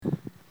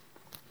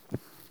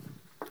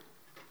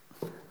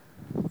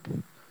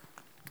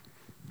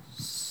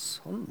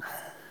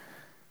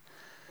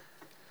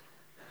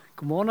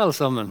God morgen alle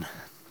sammen.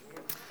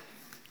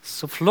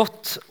 Så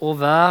flott å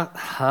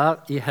være her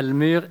i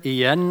Helmyr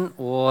igjen,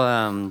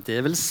 og det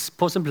er vel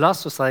på sin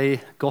plass å si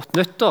godt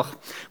nyttår.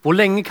 Hvor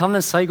lenge kan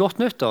en si godt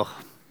nyttår?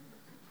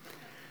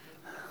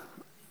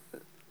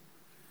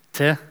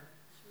 Til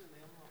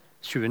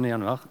 20.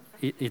 januar.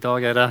 I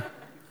dag er det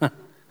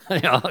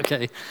ja, ok.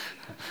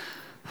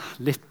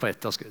 Litt på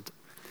etterskudd.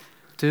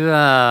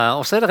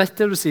 Og så er det rett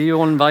det du sier,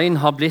 Jon. Veien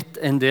har blitt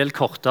en del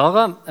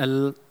kortere,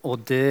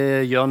 og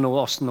det gjør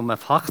noe også med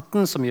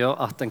farten, som gjør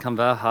at den kan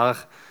være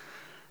her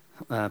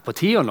på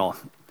tida nå.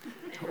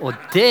 Og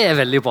det er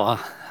veldig bra.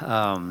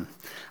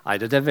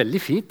 Det er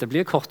veldig fint. Det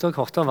blir kortere og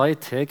kortere vei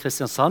til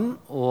Kristiansand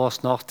og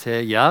snart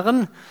til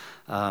Jæren.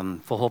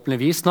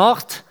 Forhåpentligvis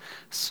snart.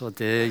 Så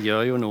det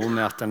gjør jo noe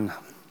med at den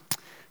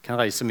kan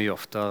reise mye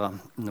oftere,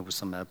 noe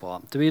som er bra.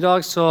 I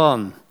dag så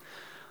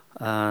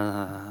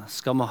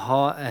skal vi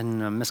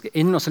skal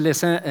inn og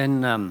lese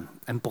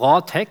en bra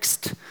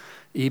tekst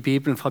i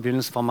Bibelen fra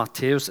begynnelsen fra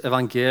Matteus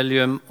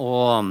evangelium.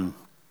 Og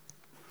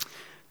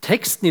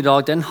teksten i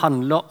dag den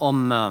handler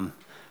om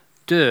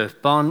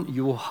døperen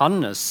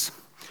Johannes.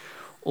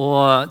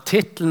 Og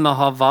tittelen vi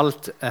har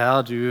valgt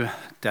er du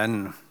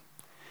den?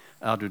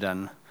 Er du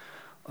den?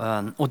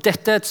 Og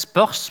dette er et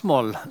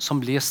spørsmål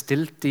som blir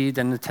stilt i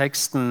denne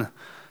teksten,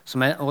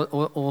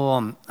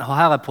 og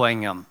her er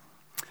poenget.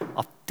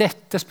 At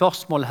dette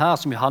spørsmålet her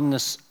som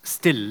Johannes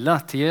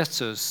stiller til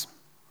Jesus,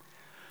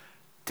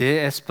 det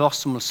er et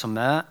spørsmål som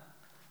er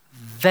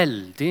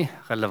veldig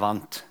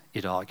relevant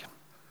i dag.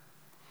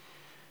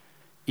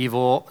 I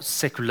vår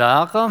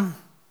sekulære,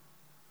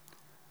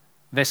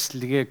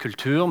 vestlige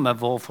kultur med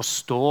vår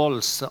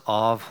forståelse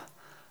av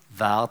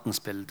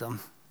verdensbildet.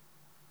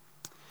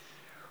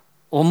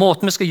 Og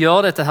måten vi skal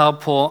gjøre dette her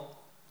på,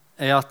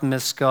 er at vi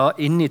skal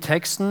inn i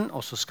teksten,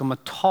 og så skal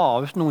vi ta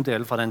ut noen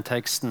deler fra den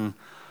teksten,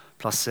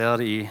 plassere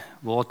det i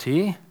vår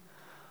tid,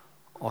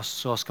 og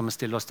så skal vi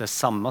stille oss det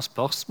samme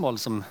spørsmål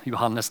som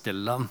Johannes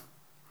stiller,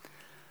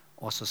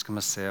 og så skal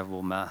vi se hvor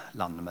vi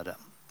lander med det.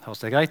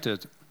 Høres det greit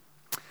ut?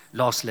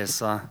 La oss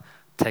lese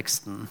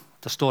teksten.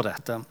 Det står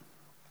dette.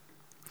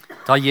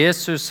 Da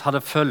Jesus hadde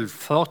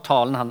fullført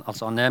talen,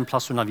 han er en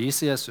plass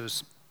underviser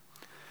Jesus.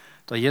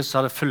 Da Jesus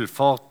hadde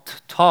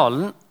fullført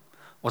talen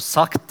og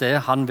sagt det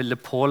han ville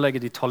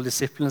pålegge de 12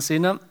 disiplene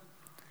sine,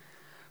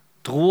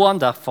 dro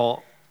han derfor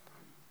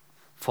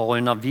for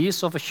å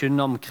undervise og forkynne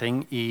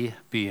omkring i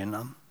byene.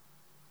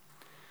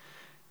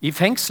 I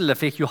fengselet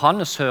fikk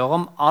Johannes høre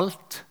om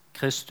alt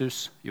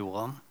Kristus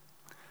gjorde.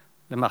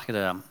 Vi merker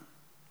det.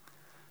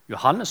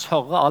 Johannes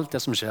hører alt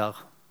det som skjer.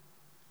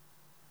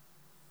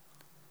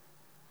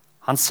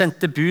 Han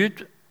sendte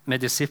bud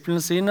med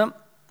disiplene sine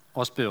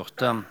og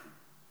spurte,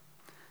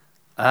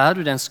 er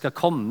du den som skal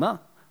komme,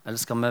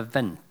 eller skal vi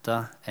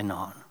vente en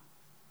annen?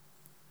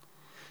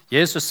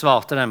 Jesus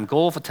svarte dem, gå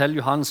og fortell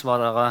Johannes hva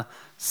dere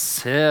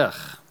ser,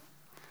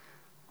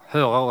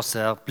 hører og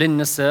ser.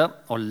 Blinde ser,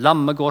 og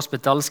lamme går,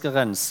 spedalske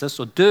renses,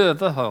 og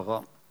døve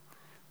hører.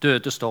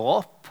 Døde står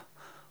opp,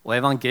 og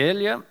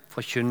evangeliet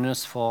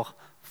forkynnes for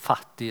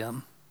fattige.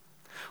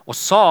 Og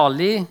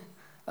salig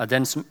er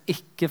den som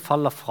ikke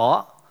faller fra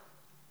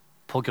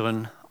på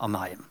grunn av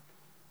meg.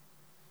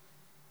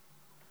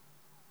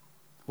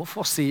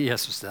 Hvorfor sier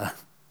Jesus det?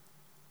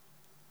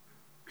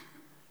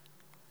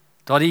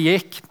 Da de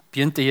gikk,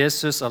 begynte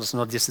Jesus, altså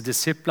når disse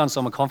disiplene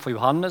som kom fra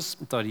Johannes,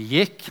 da de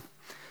gikk,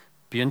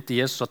 begynte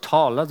Jesus å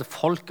tale til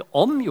folk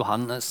om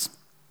Johannes.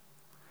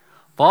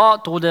 Hva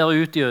dro dere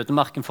ut i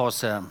ødemarken for å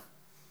se?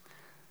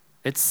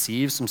 Et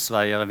siv som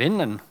sveier i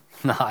vinden?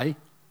 Nei.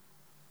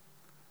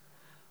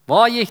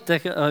 Hva gikk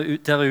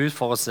dere ut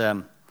for å se?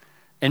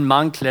 En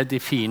mann kledd i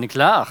fine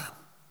klær?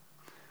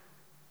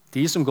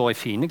 De som går i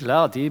fine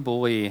klær, de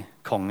bor i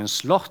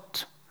kongens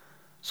slott.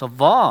 Så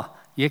hva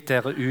gikk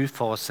dere ut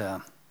for å se?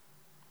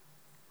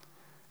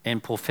 En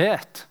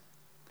profet?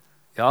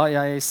 Ja,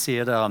 jeg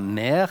sier dere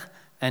mer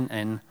enn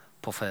en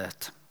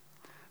profet.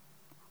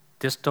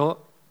 Det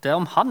er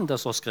om han det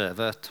står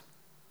skrevet.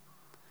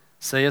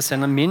 Så jeg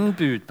sender min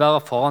budbærer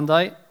foran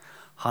deg.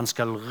 Han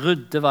skal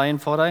rydde veien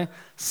for deg.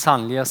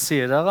 Sannelig jeg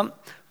sier dere,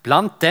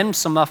 blant dem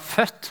som er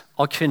født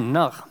av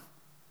kvinner,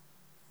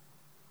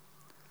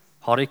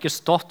 har det ikke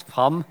stått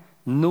fram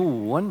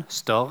noen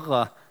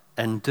større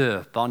enn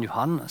døperen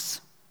Johannes.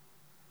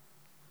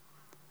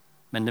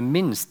 Men det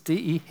minste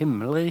i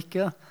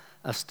himmelriket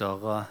er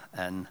større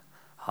enn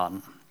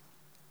han.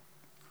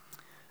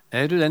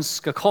 Er du den som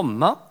skal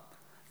komme,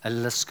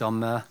 eller skal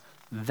vi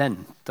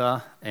vente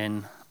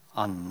en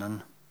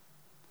annen?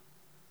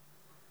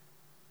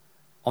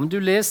 Om du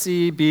leser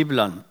i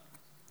Bibelen,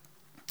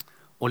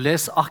 og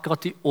leser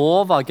akkurat i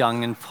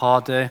overgangen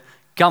fra det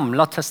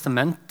gamle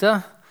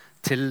testamentet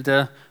til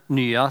det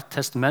nye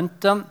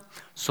testamentet,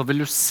 så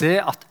vil du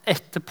se at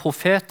etter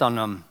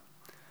profetene,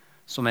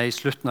 som er i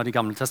slutten av det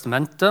gamle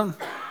testamentet,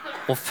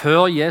 og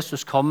før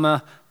Jesus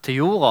kommer til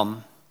jorden,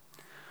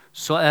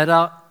 så er det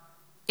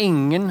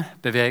ingen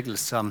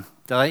bevegelse.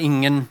 Det er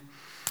ingen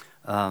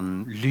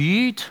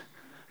lyd.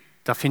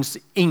 Det finnes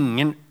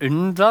ingen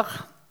under.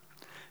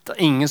 Det Det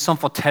er ingen som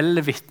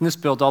forteller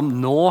vitnesbyrd om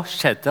nå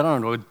skjedde det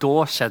noe,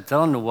 da skjedde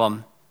det noe.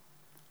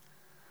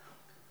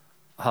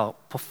 Her,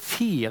 på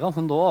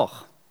 400 år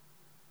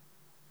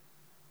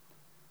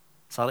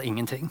så er det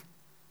ingenting.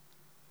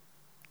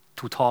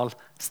 Total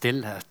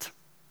stillhet.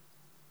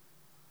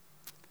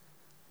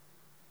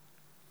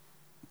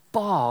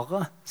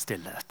 Bare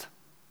stillhet.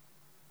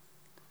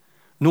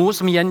 Noe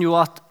som igjen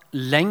gjorde at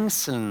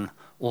lengselen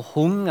og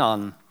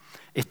hungeren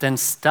etter en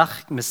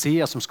sterk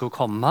Messias som skulle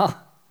komme,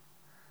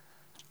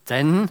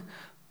 den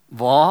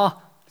var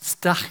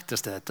sterkt til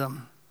stede.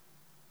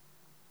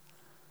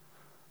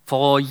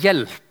 For å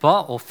hjelpe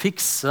og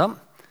fikse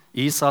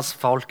Israels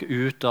folk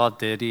ut av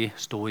det de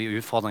stod i,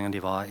 utfordringen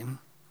de var i.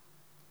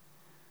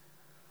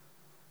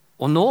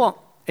 Og nå,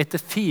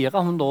 etter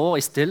 400 år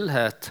i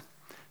stillhet,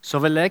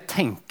 så vil jeg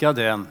tenke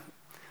det,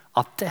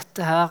 at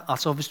dette her,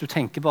 altså hvis du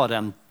tenker på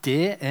det,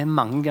 det er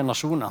mange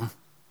generasjoner.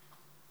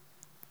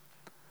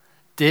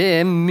 Det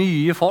er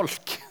mye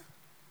folk.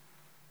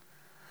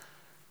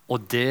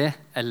 Og det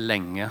er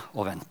lenge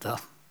å vente.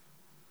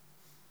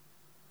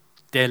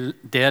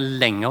 Det er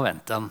lenge å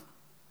vente.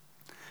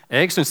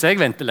 Jeg synes jeg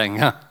venter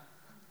lenge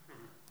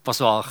på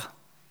svar.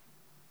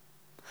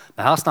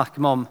 Men her snakker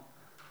vi om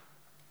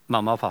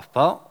mamma og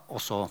pappa, og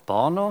så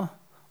barna,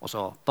 og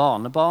så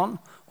barnebarn,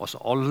 og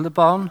så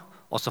oldebarn,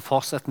 og så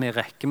fortsetter vi i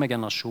rekke med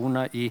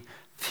generasjoner i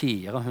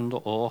 400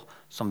 år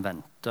som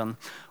venter.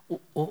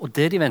 Og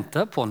det de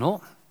venter på nå,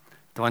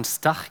 det var en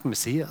sterk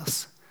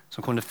Messias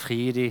som kunne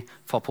fri dem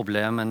fra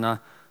problemene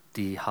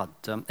de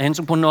hadde. En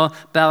som kunne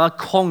bære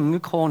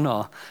kongekrona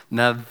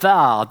med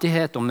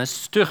verdighet og med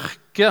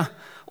styrke.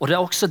 Og det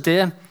er også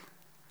det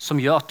som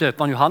gjør at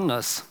døperen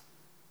Johannes,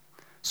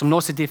 som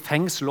nå sitter i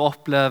fengsel og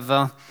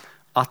opplever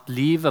at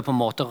livet på en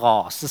måte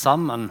raser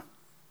sammen,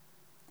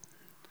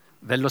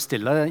 vel å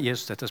stille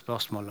Jesus dette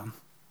spørsmålet.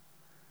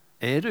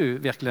 Er du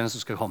virkelig den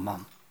som skal komme?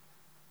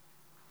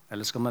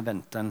 Eller skal vi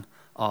vente en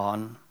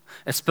annen?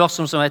 Et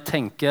spørsmål som jeg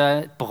tenker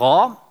er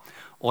bra,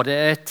 og det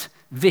er et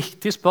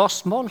viktig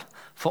spørsmål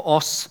for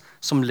oss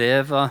som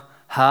lever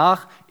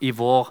her i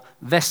vår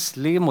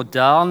vestlige,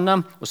 moderne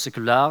og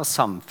sekulære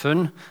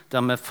samfunn,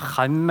 der vi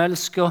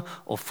fremelsker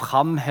og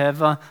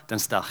framhever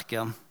den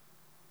sterke.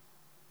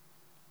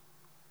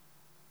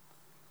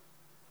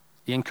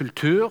 I en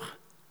kultur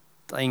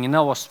der ingen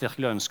av oss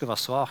virkelig ønsker å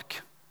være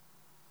svak,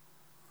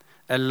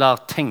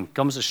 eller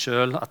tenker om seg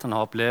selv at han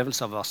har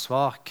opplevelse av å være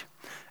svak,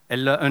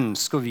 eller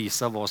ønsker å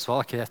vise våre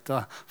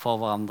svakheter for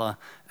hverandre,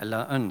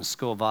 eller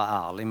ønsker å være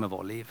ærlig med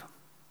vårt liv.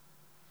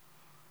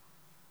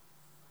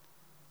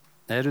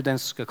 Er du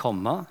den som skal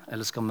komme,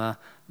 eller skal vi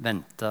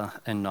vente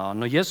en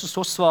annen? Når Jesus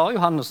så svarer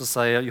Johannes og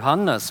sier,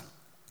 Johannes,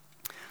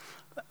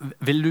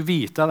 vil du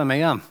vite hvem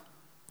jeg er?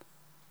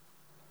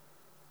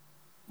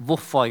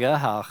 Hvorfor jeg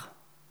er her?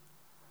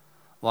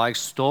 Hva jeg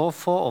står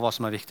for, og hva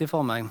som er viktig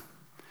for meg?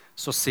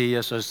 Så sier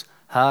Jesus,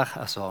 her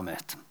er svaret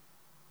mitt.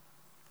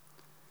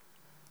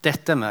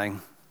 Dette er meg.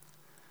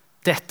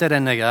 Dette er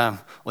den jeg er,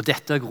 og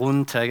dette er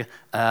grunnen til jeg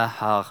er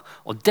her.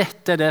 Og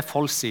dette er det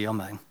folk sier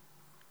om meg.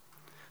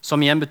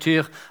 Som igjen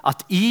betyr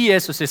at i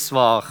Jesus'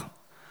 svar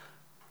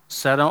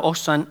så er det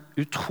også en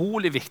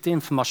utrolig viktig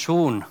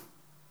informasjon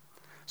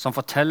som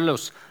forteller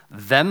oss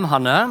hvem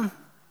han er.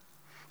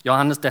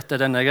 Johannes, dette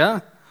er den jeg er.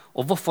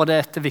 Og hvorfor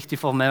er dette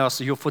viktig for meg?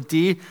 Jo,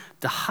 fordi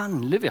det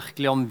handler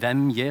virkelig om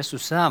hvem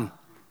Jesus er.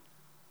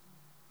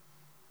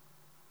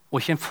 Og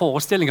ikke en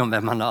forestilling om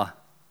hvem han er.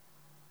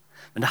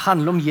 Men det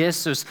handler om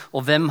Jesus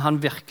og hvem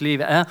han virkelig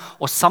er.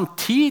 Og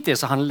samtidig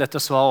så handler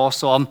dette svaret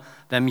også om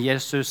hvem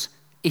Jesus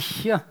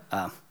ikke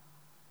er.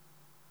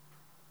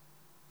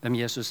 Hvem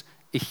Jesus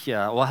ikke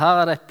er. Og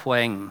her er det et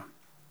poeng.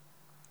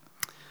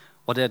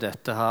 Og det er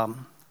dette her.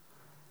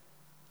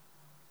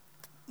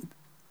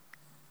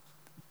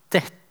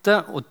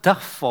 Og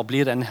derfor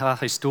blir denne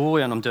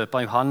historien om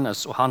døperen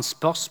Johannes og hans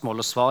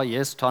spørsmål og svar i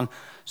Jesus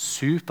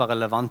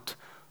superrelevant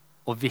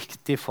og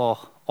viktig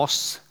for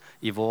oss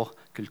i vår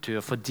kultur.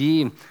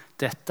 Fordi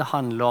dette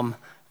handler om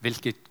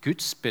hvilket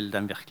gudsbilde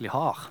en virkelig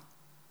har.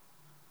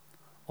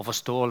 Og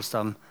forståelse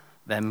av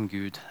hvem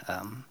Gud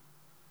er.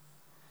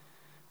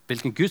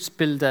 Hvilket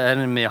gudsbilde er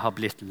det vi har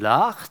blitt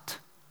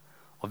lært,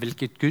 og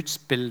hvilket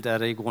gudsbilde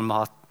er det i grunnen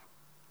vi har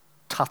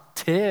tatt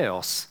til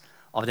oss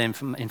av den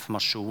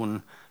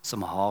informasjonen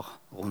som vi har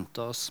rundt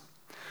oss.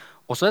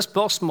 Og så er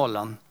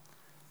spørsmålet,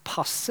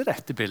 passer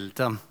dette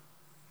bildet,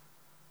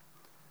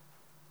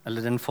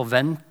 eller den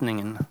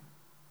forventningen,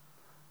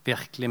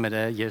 virkelig med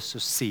det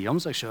Jesus sier om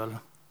seg selv?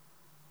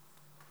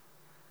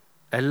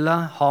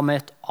 Eller har vi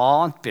et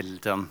annet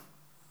bilde,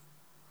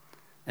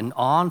 en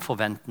annen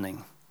forventning,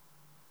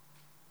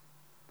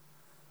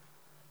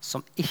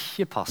 som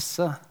ikke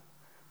passer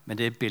med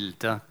det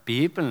bildet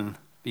Bibelen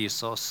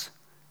viser oss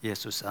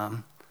Jesus er,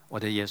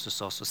 og det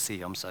Jesus også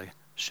sier om seg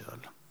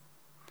selv.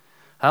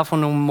 Her for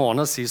noen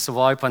måneder siden så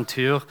var jeg på en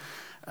tur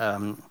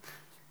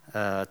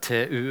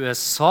til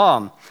USA.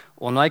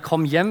 Og når jeg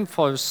kom hjem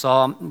fra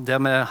USA,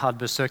 der vi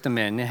hadde besøkt en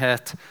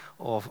menighet,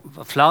 og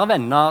flere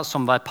venner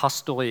som var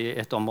pastor i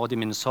et område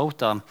i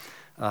Minnesota,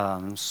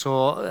 Så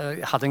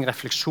hadde jeg en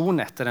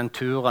refleksjon etter den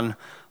turen,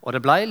 og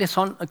det ble litt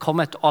sånn, det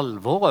kom et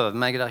alvor over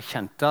meg der jeg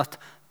kjente at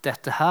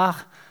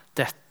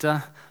dette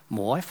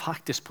må jeg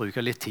faktisk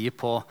bruke litt tid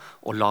på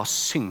å la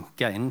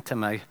synke inn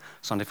til meg,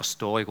 sånn at jeg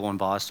forstår i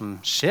grunnen hva som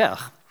skjer.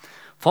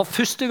 For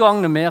første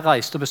gang vi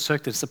reiste og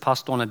besøkte disse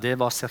pastorene, det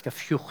var ca.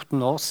 14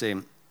 år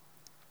siden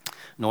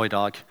nå i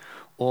dag.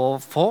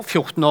 Og for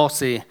 14 år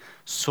siden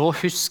så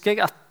husker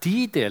jeg at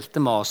de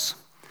delte med oss,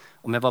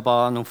 og vi var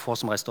bare noen få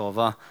som reiste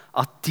over,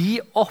 at de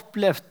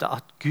opplevde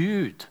at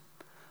Gud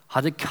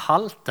hadde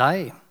kalt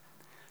dem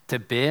til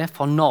å be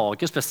for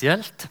Norge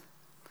spesielt,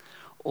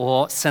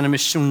 og sende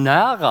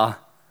misjonærer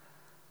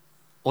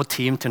og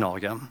team til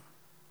Norge.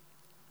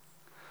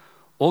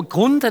 Og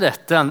grunnen til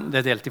dette,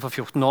 det delte de for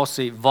 14 år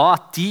siden, var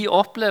at de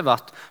opplevde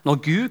at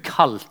når Gud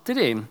kalte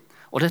dem,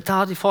 og dette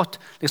hadde de fått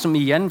liksom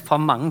igjen fra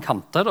mange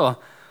kanter, da,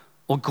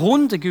 og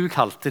grunnen til Gud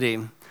kalte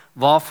dem,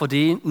 var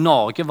fordi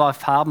Norge var i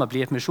ferd med å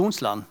bli et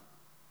misjonsland,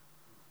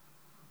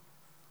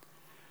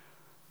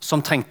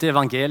 som trengte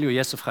evangeliet og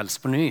Jesu frelse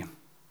på ny.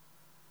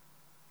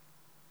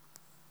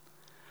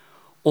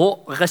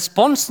 Og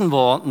responsen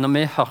vår når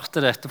vi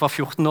hørte dette for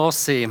 14 år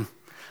siden,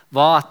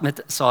 var at vi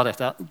sa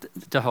dette,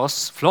 det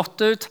høres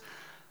flott ut,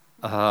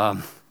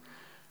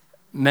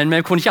 men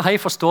vi kunne ikke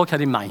helt forstå hva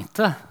de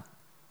mente.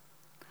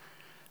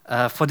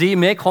 Fordi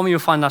vi kommer jo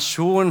fra en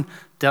nasjon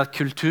der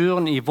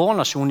kulturen i vår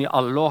nasjon i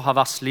alle år har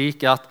vært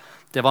slik at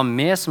det var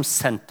vi som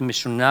sendte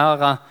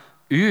misjonærer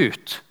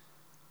ut.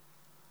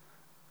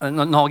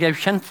 Norge er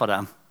jo kjent for det.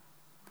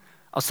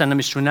 Å sende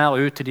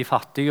misjonærer ut til de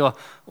fattige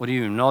og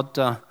de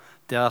unådde,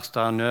 der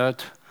det er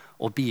nød,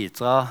 og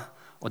bidra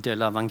og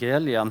dele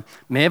evangeliet.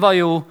 Vi var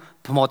jo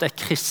på en måte et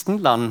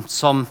kristenland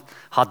som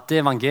hadde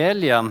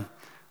evangeliet,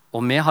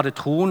 og vi hadde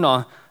troen.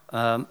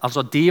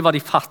 Altså de var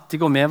de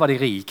fattige, og vi var de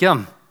rike.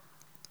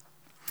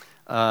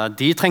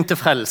 De trengte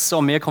frelse,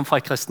 og vi kom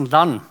fra et kristent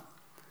land.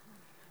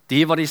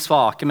 De var de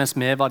svake, mens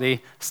vi var de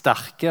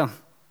sterke.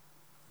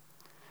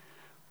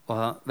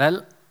 Og vel,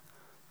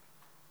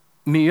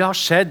 mye har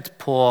skjedd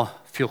på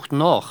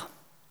 14 år.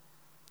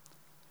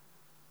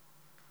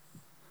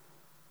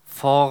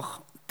 For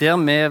der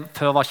vi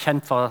før var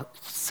kjent for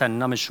å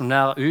sende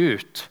misjonærer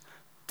ut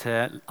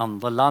til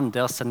andre land,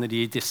 der sender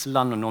de i disse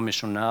landene nå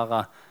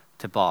misjonærer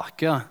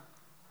tilbake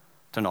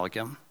til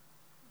Norge.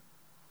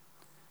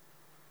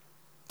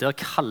 Der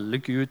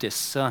kaller Gud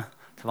disse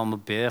til å være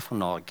med å be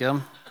for Norge,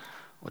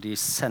 og de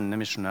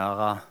sender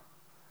misjonærer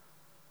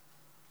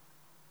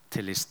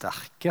til de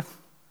sterke.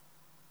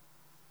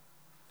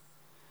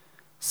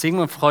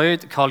 Sigmund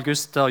Freud, Carl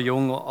Gustav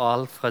Jung og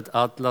Alfred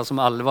Adler, som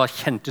alle var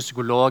kjente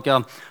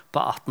psykologer på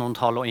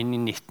 1800-tallet og inn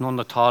i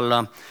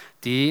 1900-tallet,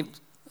 de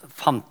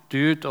fant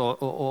ut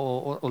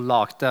og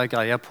lagde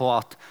greier på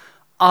at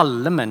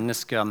alle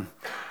mennesker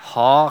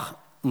har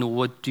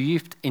noe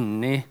dypt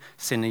inni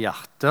sine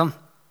hjerter,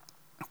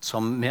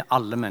 som med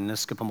alle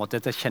mennesker på en måte,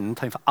 dette er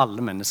kjennetegn for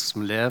alle mennesker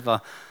som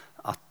lever,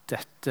 at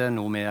dette er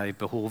noe vi er i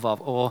behov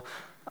av. Og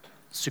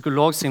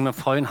psykolog Sigmund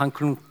Freud, han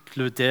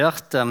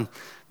konkluderte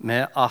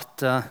med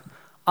at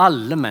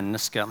alle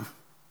mennesker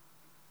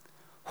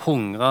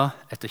hungrer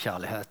etter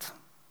kjærlighet.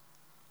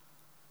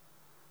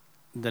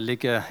 Det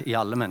ligger i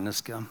alle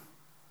mennesker.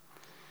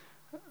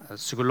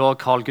 Psykolog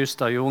Carl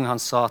Gustav Jung,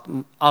 han sa at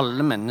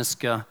alle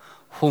mennesker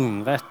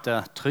hungrer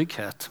etter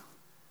trygghet.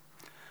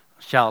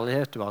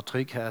 Kjærlighet og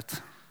trygghet.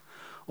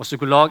 Og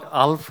psykolog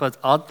Alfred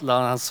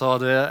Adler, han sa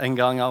det en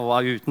gang, og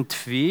var uten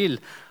tvil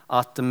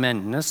at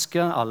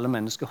alle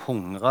mennesker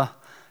hungrer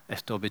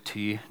etter å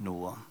bety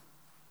noe.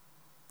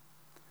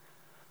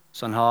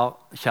 Så en har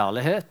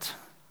kjærlighet,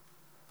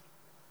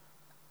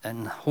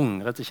 en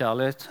hungrer etter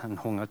kjærlighet, en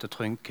hungrer etter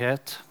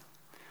trygghet,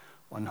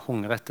 og en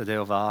hungrer etter det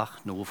å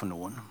være noe for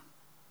noen.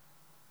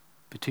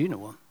 Bety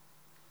noe.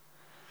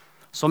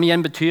 Som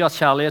igjen betyr at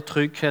kjærlighet,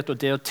 trygghet og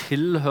det å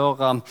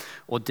tilhøre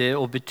og det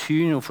å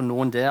bety noe for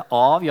noen, det er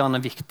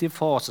avgjørende viktig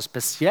for oss,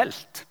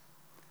 spesielt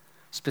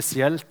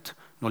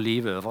når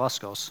livet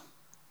overrasker oss.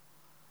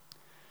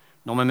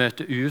 Når vi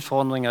møter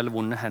utfordringer eller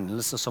vonde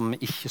hendelser som vi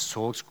ikke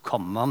så skulle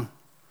komme.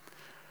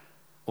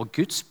 Og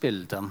Guds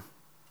bilde,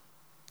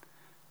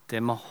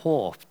 det vi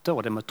håpte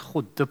og det vi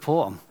trodde på,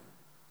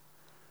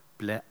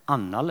 ble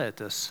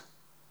annerledes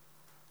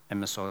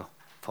enn vi så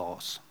for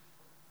oss.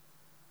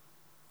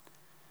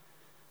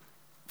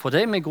 For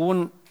det med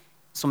grunn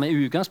som er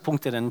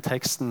utgangspunktet i denne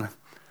teksten,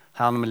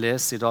 her når vi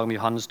leser i dag med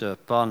Johannes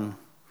døperen,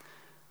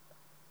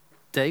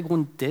 det er i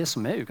grunn det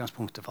som er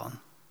utgangspunktet for han.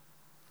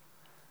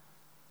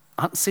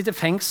 Han sitter i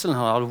fengsel,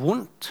 han har det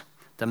vondt.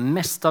 Det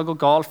meste går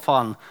galt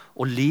for han,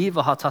 og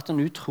livet har tatt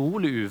en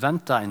utrolig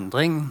uventet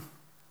endring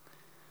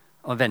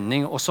og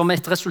vending. Og som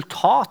et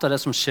resultat av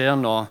det som skjer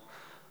nå,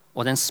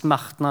 og den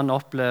smerten han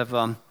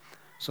opplever,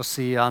 så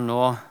sier han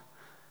nå,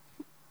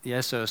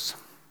 Jesus,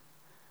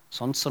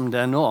 sånn som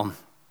det er nå,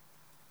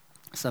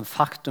 så er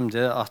faktum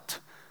det at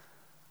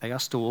jeg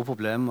har store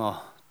problemer med å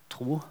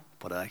tro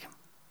på deg.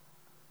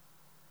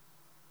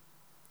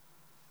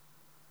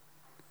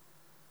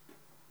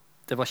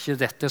 Det var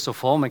ikke dette som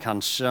for meg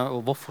kanskje,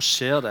 og hvorfor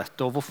skjer dette,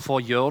 og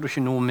hvorfor gjør du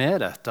ikke noe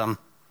med dette?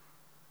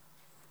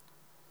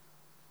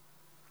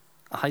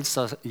 helt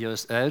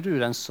seriøst, er du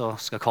den som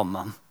skal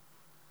komme?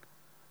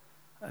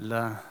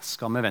 Eller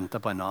skal vi vente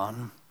på en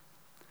annen?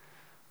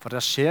 For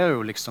det skjer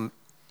jo liksom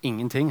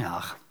ingenting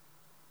her.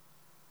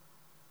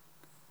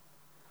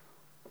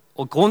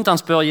 Og grunnen til han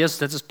spør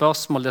Jesus dette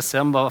spørsmålet, det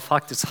ser vi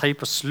faktisk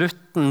helt på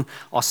slutten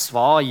av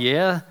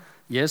svaret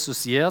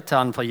Jesus gir til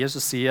han, for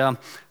Jesus sier,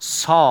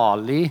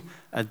 «Salig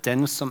er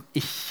den som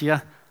ikke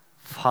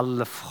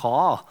faller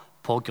fra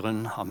på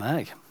grunn av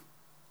meg.»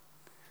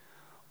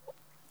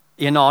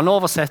 I en annen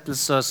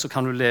oversettelse så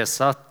kan du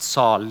lese at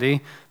salig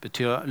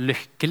betyr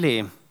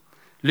lykkelig.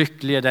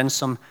 Lykkelig er den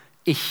som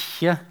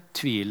ikke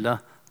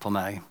tviler på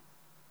meg.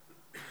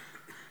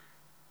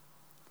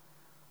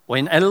 Og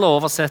i en eldre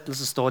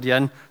oversettelse står det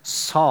igjen,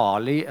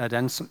 salig er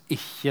den som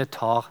ikke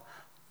tar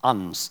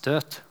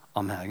anstøt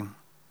av meg.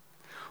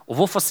 Og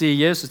hvorfor sier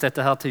Jesus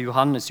dette her til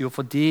Johannes? Jo,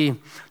 fordi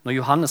når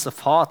Johannes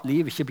erfarer at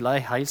livet ikke ble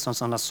helt sånn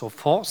som han så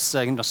for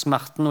seg, når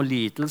smerten og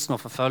lidelsen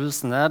og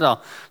forfølgelsen er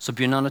der, så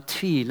begynner han å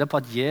tvile på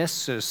at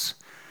Jesus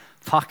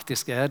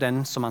faktisk er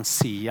den som han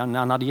sier.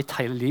 Han hadde gitt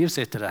hele livet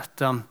sitt til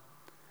dette,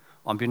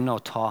 og han begynner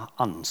å ta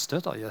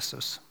anstøt av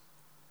Jesus.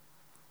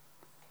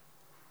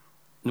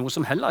 Noe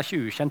som heller ikke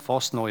er ukjent for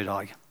oss nå i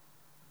dag.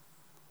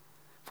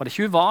 For det er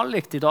ikke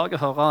uvanlig i dag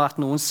å høre at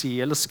noen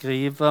sier eller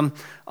skriver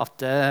at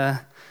det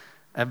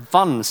er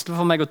vanskelig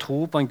for meg å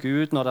tro på en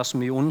Gud når det er så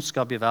mye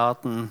ondskap i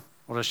verden,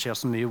 og det skjer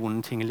så mye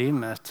vonde ting i livet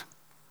mitt.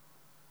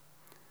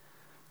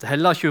 Det er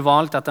heller ikke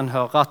uvanlig at en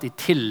hører at i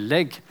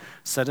tillegg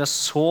så er det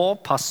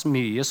såpass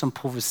mye som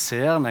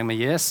provoserer meg med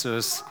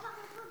Jesus.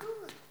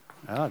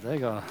 Ja,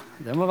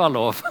 det må være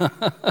lov.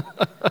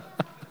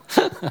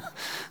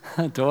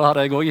 Da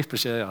hadde jeg også gitt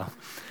beskjed, ja.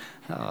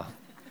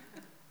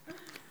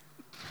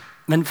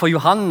 Men for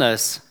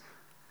Johannes,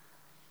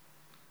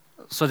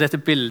 så dette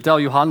bildet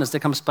av Johannes, det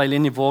kan vi speile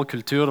inn i vår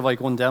kultur, det var i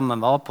grunnen der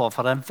man var på,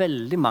 for det er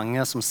veldig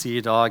mange som sier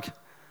i dag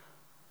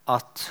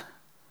at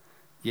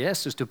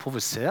Jesus, du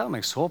provoserer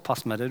meg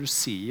såpass med det du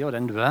sier og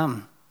den du er.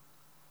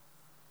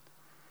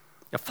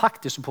 Ja,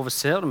 faktisk så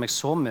provoserer du meg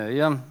så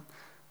mye,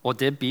 og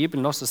det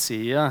Bibelen også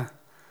sier,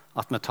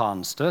 at vi tar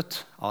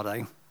anstøt av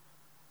deg.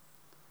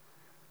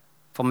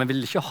 For vi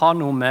vil ikke ha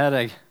noe med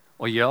deg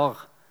å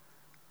gjøre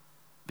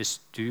hvis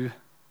du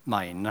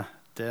mener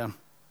det.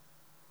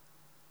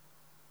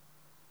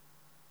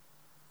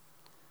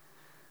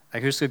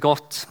 Jeg husker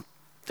godt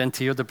den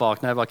tiden tilbake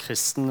når jeg var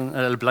kristen,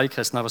 eller ble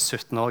kristen da jeg var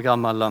 17 år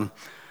gammel.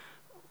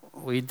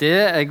 Og i det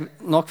jeg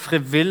nok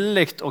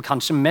frivillig og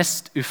kanskje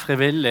mest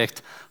ufrivillig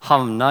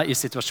havnet i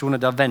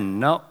situasjoner der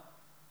venner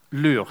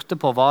lurte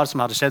på hva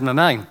som hadde skjedd med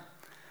meg.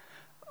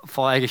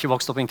 For jeg er ikke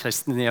vokst opp i en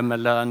kristen hjem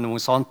eller noe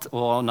sånt,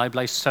 og når jeg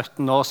ble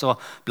 17 år, så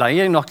ble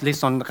jeg nok litt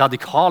sånn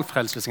radikal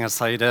frelst, hvis jeg kan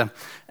si det.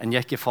 En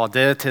gikk fra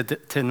det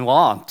til noe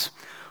annet.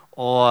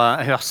 Og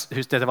jeg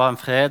husker det var en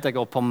fredag,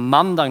 og på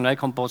mandag når jeg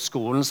kom på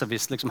skolen, så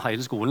visste liksom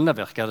hele skolen det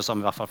virket det som,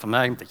 i hvert fall for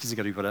meg. Det er ikke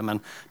sikkert på det,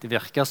 men det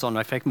virket sånn.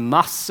 Og jeg fikk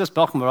masse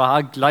spørsmål, og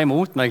jeg gled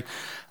imot meg.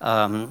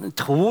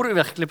 Tror du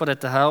virkelig på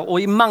dette her?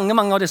 Og i mange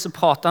av disse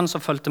pratene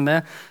som fulgte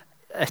med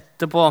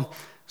etterpå,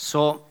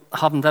 så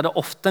havnet det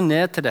ofte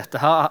ned til dette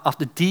her, at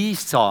de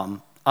sa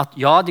at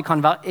ja, de kan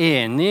være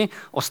enige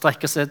og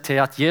strekke seg til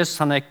at Jesus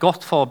han er et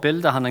godt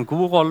forbilde, han er en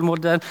god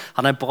rollemodell,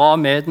 han er et bra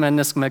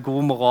medmenneske med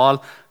god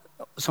moral,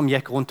 som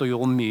gikk rundt og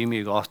gjorde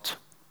mye godt.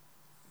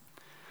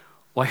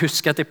 Og jeg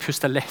husker at jeg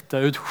pustet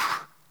lettet ut.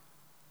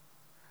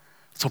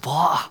 Så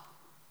bra!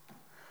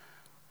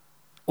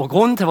 Og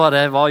grunnen til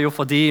det var jo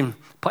fordi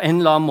på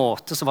en eller annen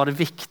måte så var det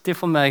viktig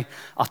for meg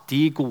at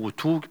de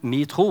godtok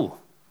min tro,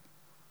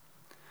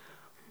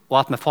 og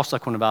at vi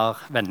fortsatt kunne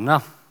være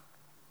venner.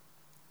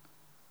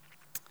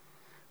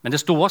 Men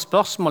det store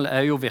spørsmålet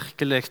er jo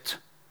virkelig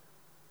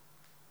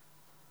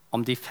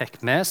om de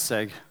fikk med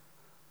seg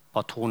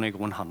hva troen i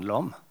grunnen handler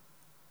om.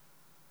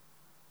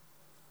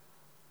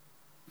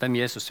 Hvem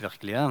Jesus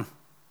virkelig er.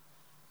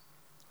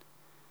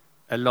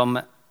 Eller om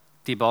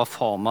de bare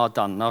formet og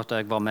dannet, og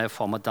jeg var med å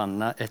forme og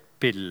danne et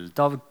bilde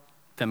av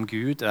hvem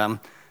Gud er,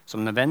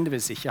 som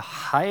nødvendigvis ikke er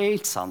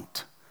helt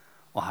sant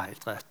og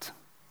helt rett.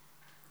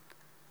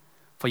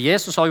 For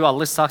Jesus har jo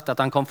aldri sagt at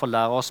han kom for å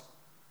lære oss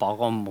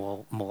bare om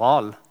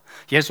moral.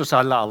 Jesus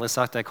har aldri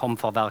sagt at jeg kom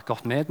for å være et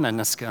godt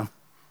medmenneske.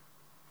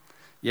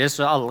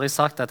 Jesus har aldri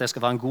sagt at jeg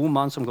skal være en god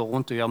mann som går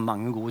rundt og gjør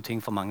mange gode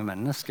ting for mange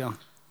mennesker.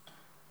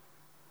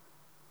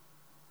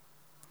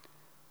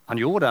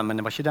 Han gjorde det, men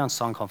det var ikke det han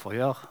sa han kom for å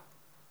gjøre.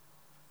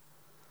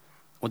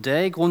 Og det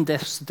er i grunnen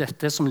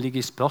dette som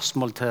ligger i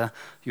spørsmål til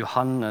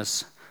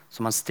Johannes,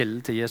 som han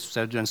stiller til Jesus,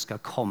 er du den skal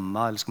komme,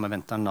 eller skal vi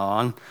vente en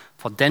annen?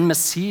 For den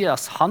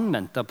Messias han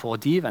ventet på,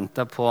 og de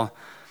ventet på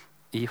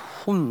i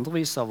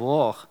hundrevis av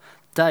år,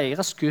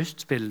 deres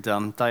gudsbilde,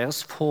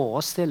 deres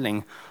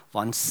forestilling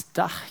var en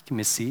sterk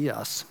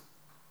Messias.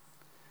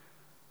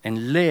 En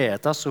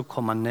leder som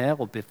kommer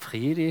ned og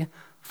befrir dem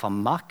fra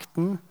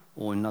makten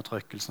og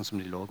undertrykkelsen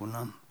som de lå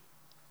under.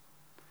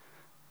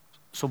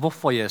 Så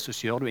hvorfor,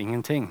 Jesus, gjør du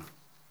ingenting?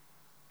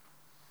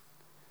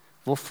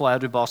 Hvorfor er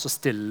du bare så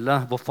stille?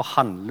 Hvorfor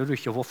handler du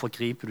ikke, og hvorfor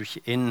griper du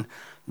ikke inn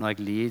når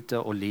jeg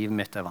lider og livet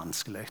mitt er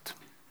vanskelig?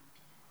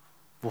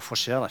 Hvorfor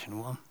skjer det ikke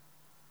noe?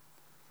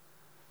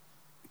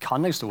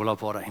 Kan jeg stole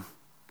på deg?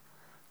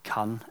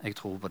 Kan jeg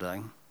tro på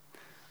deg?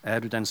 Er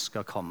du den som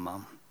skal komme?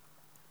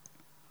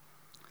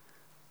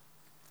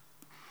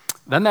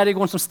 Hvem er det i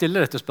grunnen som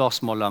stiller dette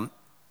spørsmålet?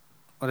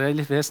 Og det er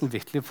litt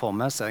vesentlig viktig å få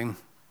med seg.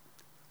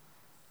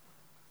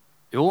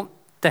 Jo,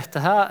 dette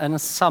her er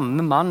den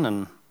samme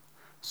mannen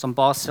som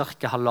bare ca.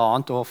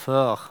 1,5 år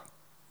før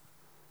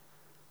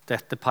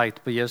dette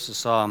pekte på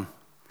Jesus og sa,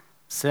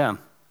 se,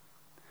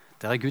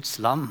 det er Guds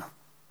lam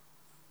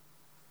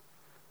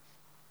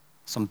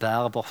som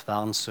bærer bort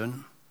verdens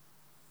synd.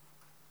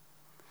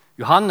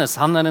 Johannes,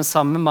 han er den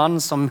samme mannen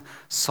som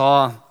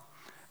sa,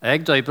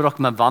 jeg døyper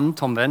dere med vann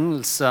til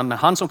omvendelse, men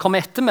han som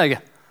kommer etter meg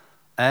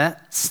er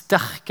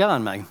sterkere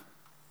enn meg.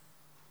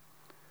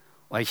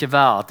 Og jeg er ikke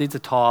verdig til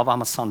å ta av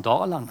ham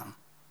sandalene.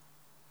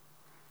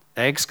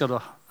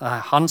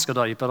 Han skal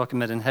døype dere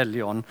med den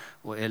hellige ånd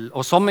og ild.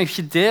 Og som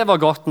ikke det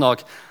var godt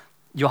nok,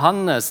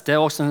 Johannes, det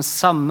er også den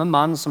samme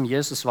mann som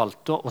Jesus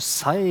valgte å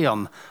si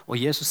om. Og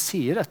Jesus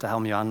sier dette her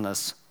om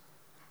Johannes.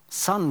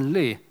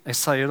 Sannelig, jeg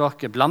sier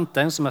dere, blant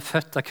den som er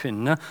født av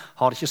kvinne,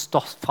 har det ikke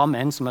stått fram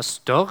en som er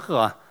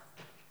større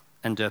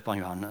enn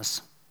døperen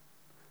Johannes.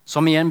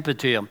 Som igjen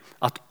betyr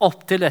at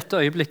opp til dette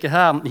øyeblikket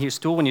her i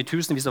historien i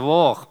tusenvis av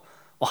år,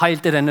 og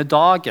helt til denne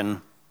dagen,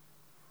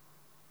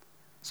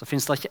 så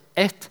finnes det ikke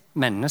ett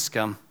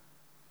menneske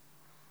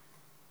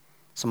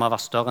som har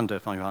vært større enn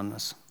døperen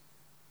Johannes.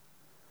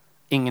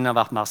 Ingen har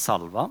vært mer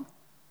salva.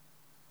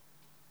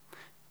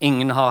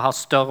 Ingen har hatt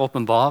større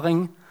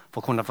åpenbaring for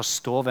å kunne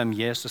forstå hvem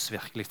Jesus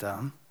virkelig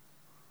er.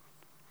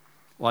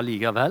 Og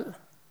allikevel,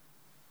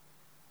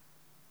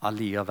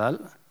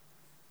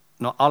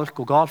 når alt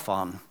går galt for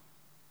han,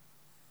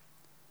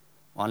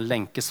 og han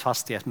lenkes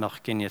fast i et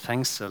mørke inn i et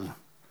fengsel,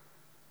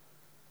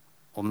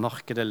 og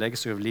mørket det legger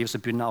seg over livet, så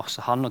begynner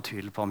også han å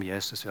tvile på om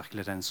Jesus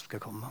virkelig er den som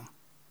skal komme.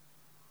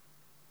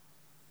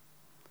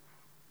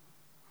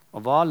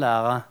 Og hva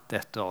lærer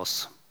dette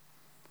oss?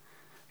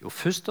 Jo,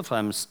 først og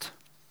fremst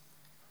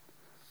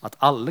at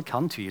alle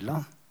kan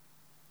tvile.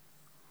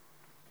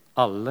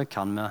 Alle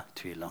kan vi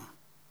tvile.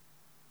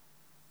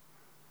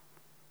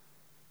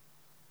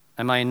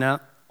 Jeg mener,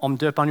 om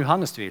døperen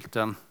Johannes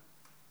tvilte,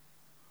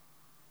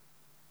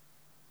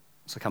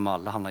 så kan vi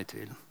alle havne i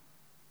tvil.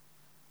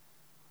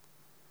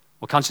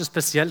 Og kanskje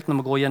spesielt når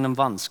vi går gjennom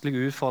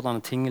vanskelige,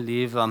 utfordrende ting i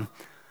livet,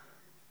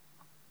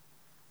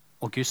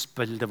 og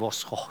gudsbildet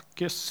vårt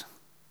rokkes.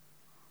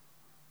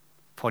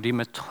 Fordi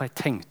vi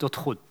tenkte og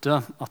trodde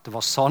at det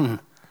var sånn,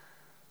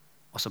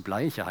 og så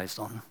ble det ikke helt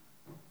sånn.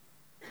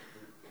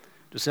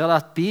 Du ser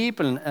at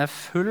Bibelen er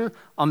full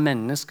av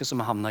mennesker som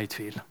har havnet i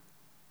tvil.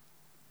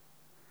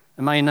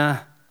 Jeg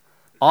mener,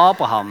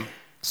 Abraham,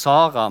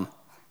 Sara,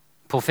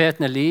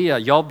 profeten Elia,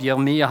 Jobb,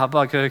 Jeremia,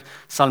 Habakkuk,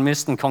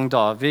 salmisten kong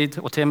David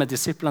og til og med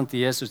disiplene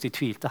til Jesus, de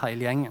tvilte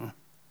hele gjengen.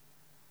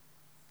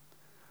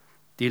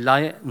 De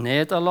lei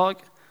nederlag,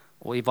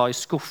 og de var i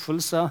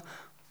skuffelse,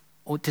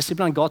 og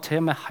disiplene ga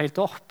til og med helt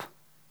opp.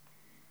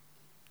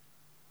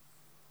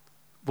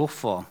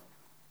 Hvorfor?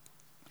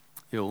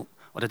 Jo,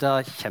 og dette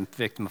er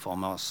kjempeviktig med å få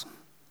med oss.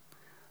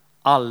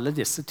 Alle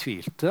disse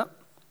tvilte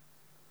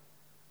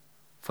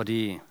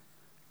fordi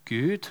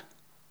Gud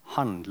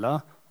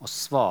handlet og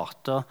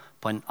svarte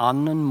på en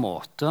annen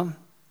måte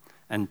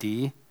enn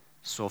de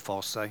så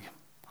for seg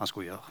han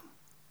skulle gjøre.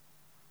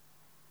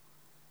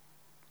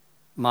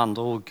 Med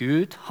andre ord,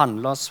 Gud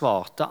handlet og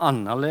svarte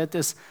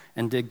annerledes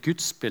enn det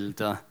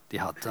gudsbildet de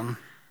hadde.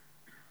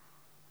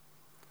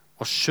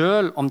 Og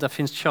selv om det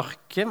finnes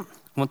kirker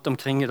rundt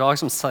omkring i dag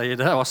som sier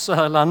det, også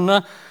her i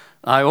landet,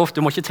 nei,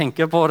 du må ikke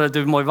tenke på det,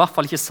 du må i hvert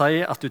fall ikke si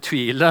at du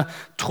tviler.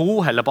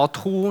 Tro heller, bare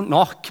tro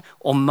nok,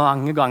 og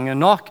mange ganger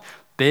nok.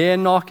 Be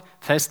nok,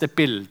 fest et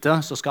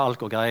bilde, så skal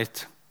alt gå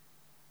greit.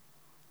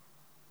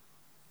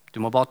 Du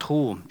må bare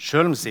tro,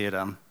 selv om du sier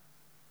det.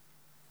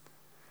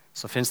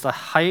 Så finnes det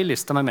en hel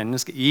liste med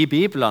mennesker i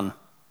Bibelen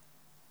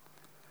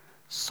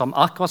som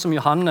akkurat som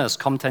Johannes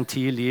kom til en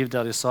tid i liv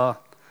der de sa,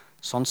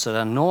 sånn som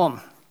det er nå,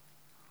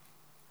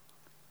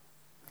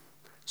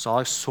 så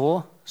har jeg så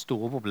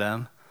store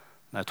problemer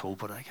med å tro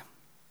på deg.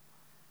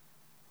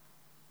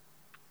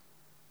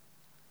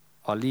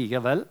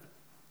 Allikevel,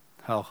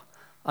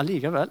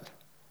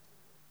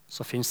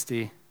 så finnes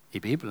de i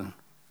Bibelen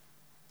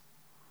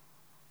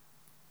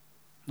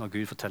når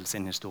Gud forteller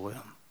sin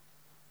historie.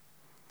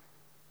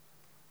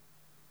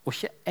 Og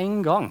ikke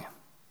engang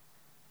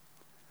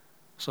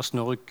så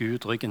snurrer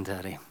Gud ryggen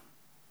til dem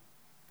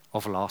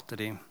og forlater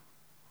dem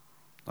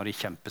når de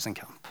kjemper sin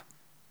kamp.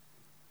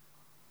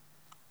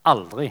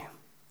 Aldri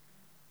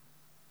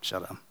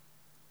skjer det.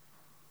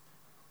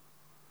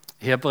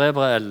 I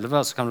Hebreerbrevet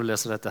 11 så kan du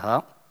lese dette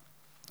her.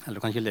 Eller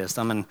du kan ikke lese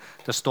det, men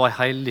det står en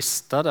hel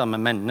liste der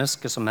med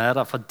mennesker som er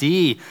der,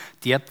 fordi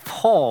de er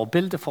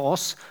forbilder for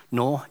oss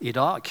nå i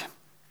dag.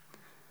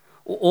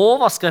 Og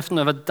overskriften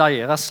over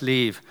deres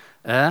liv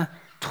er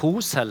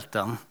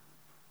troshelter.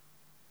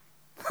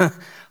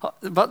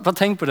 Bare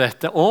tenk på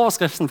dette.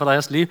 Overskriften for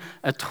deres liv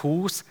er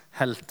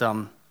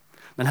troshelter.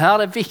 Men her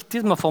er det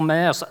viktig at vi får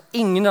med oss at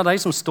ingen av de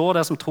som står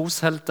der som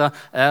troshelter,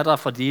 er der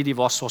fordi de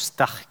var så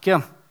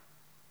sterke,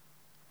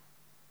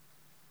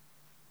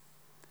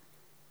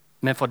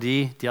 men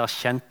fordi de har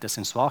kjent det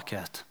sin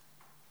svakhet.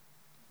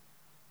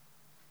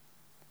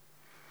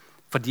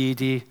 Fordi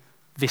de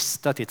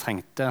visste at de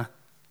trengte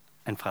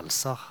en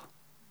frelser.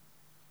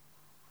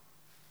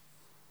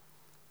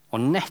 Og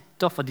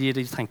nettopp fordi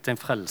de trengte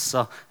en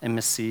frelser, en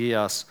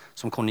Messias,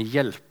 som kunne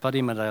hjelpe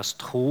dem med deres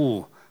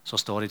tro, så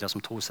står de der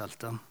som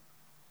troshelter.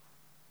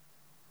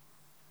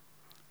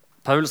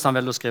 Paulus han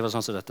velger å skrive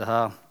sånn som dette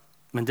her.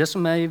 Men det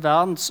som er i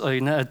verdens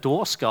øyne er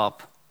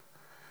dårskap,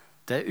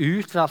 det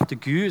utvalgte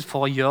Gud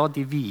for å gjøre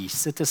de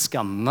vise til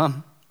skamme.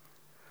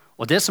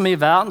 Og det som i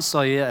verdens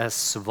øyne er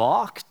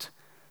svagt,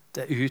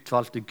 det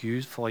utvalgte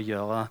Gud for å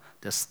gjøre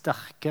det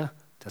sterke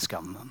til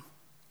skamme.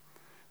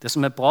 Det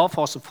som er bra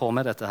for oss å få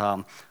med dette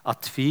her,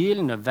 at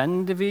tvil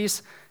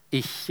nødvendigvis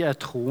ikke er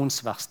troens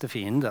verste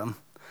fiende.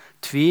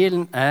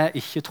 Tvilen er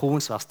ikke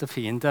troens verste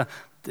fiende,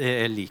 det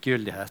er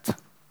likegyldighet.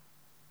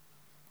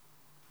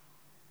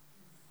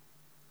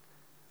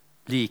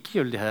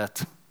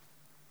 Likegyldighet,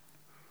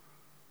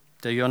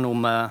 det gjør noe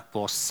med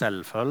vår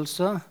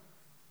selvfølelse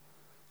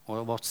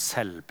og vårt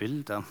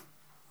selvbilde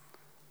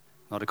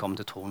når det kommer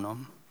til troen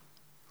om.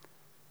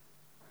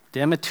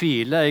 Det vi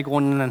tviler i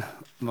grunnen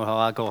må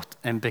ha gått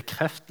en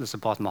bekreftelse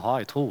på at vi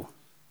har i tro.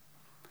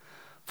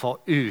 For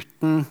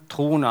uten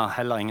troen er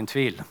heller ingen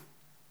tvil.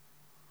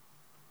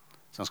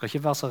 Så en skal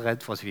ikke være så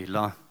redd for å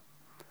tvile.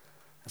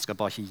 En skal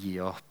bare ikke gi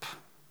opp.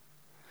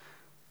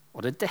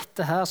 Og det er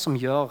dette her som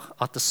gjør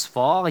at det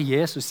svaret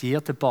Jesus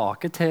gir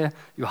tilbake til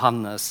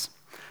Johannes,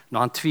 når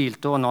han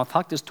tvilte og når han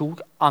faktisk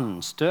tok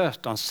anstøt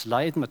og han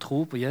sleit med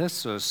tro på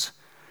Jesus,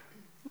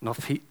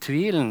 når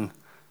tvilen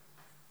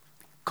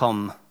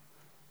kom,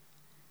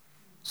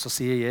 så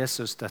sier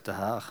Jesus dette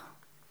her.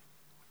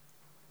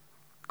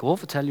 Gå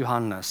og fortell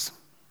Johannes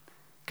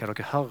hva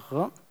dere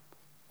hører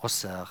og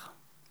ser.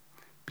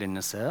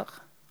 Blinde ser,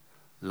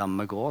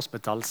 lamme går,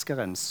 spedalske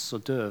renses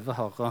og døve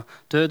hører.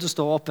 Døde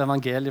står opp,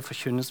 evangeliet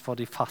forkynnes for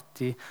de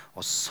fattige,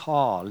 og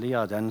salig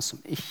er den som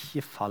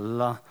ikke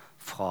faller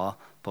fra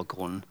på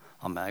grunn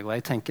av meg. Og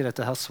jeg tenker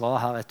dette her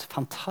svaret her er et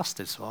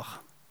fantastisk svar.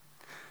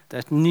 Det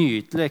er et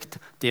nydelig,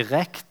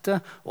 direkte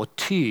og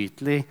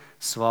tydelig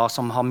svar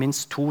som har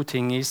minst to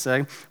ting i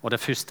seg. Og det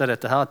første er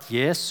dette her, at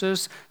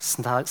Jesus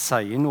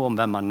sier noe om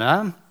hvem han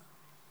er,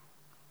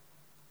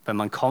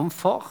 hvem han kom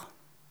for,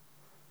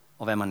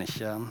 og hvem han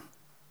ikke er.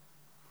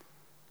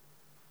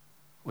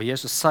 Og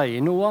Jesus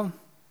sier noe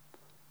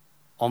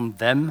om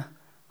hvem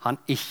han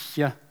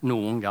ikke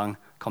noen gang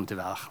kom til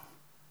å være.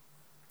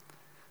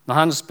 Når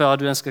han spør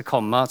at du skal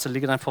komme, så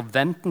ligger det en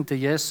forventning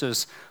til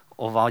Jesus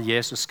og hva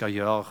Jesus skal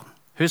gjøre.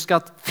 Husk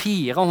at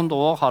 400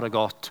 år har det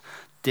gått.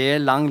 Det er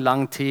lang,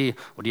 lang tid,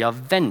 og de har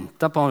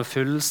ventet på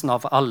oppfyllelsen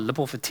av alle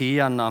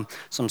profetiene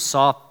som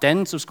sa at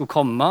den som skulle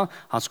komme,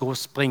 han skulle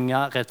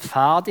springe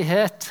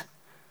rettferdighet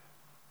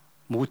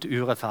mot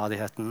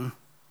urettferdigheten.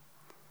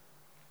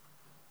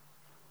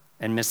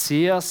 En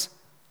Messias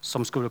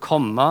som skulle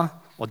komme,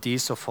 og de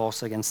så for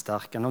seg en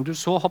sterk. Når du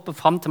så hopper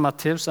fram til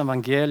Matteus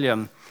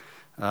evangelium,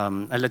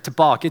 eller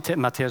tilbake til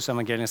Matteus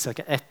evangelium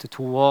ca.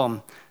 1-2 år,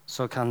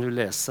 så kan du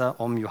lese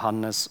om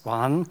Johannes, og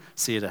han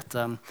sier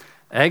dette.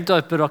 Jeg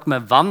døper dere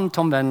med vann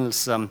til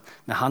omvendelse,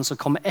 men han som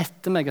kommer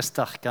etter meg er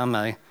sterkere enn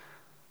meg,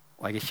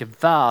 og jeg er ikke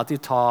verdig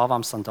å ta av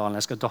ham sandalen.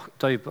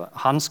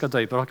 Han skal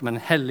døpe dere med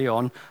den hellige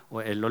ånd og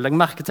ild. Og legg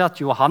merke til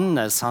at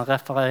Johannes han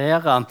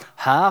refererer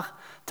her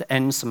til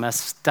en som er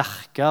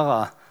sterkere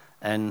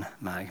enn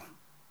meg.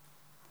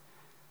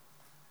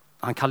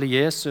 Han kaller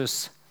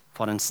Jesus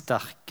for den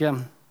sterke.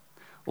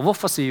 Og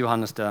hvorfor sier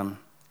Johannes det?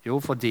 Jo,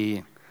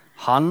 fordi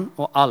han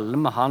og alle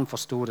med han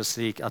forstod det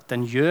slik at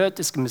den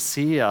jødiske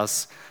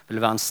Messias ville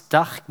være en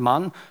sterk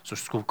mann som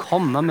skulle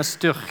komme med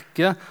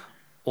styrke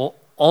og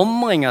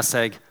omringe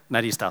seg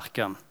med de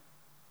sterke.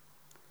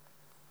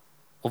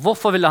 Og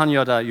hvorfor ville han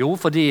gjøre det? Jo,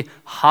 fordi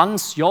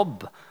hans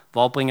jobb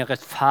var å bringe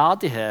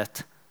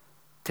rettferdighet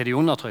til de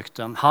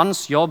undertrykte.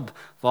 Hans jobb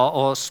var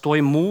å stå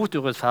imot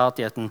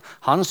urettferdigheten.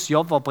 Hans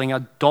jobb var å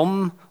bringe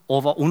dom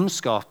over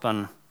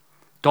ondskapen,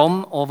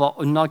 dom over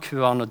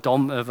underkuene,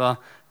 dom over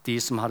de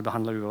som hadde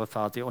behandlet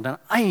urettferdig. Og den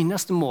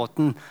eneste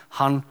måten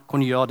han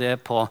kunne gjøre det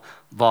på,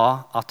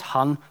 var at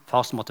han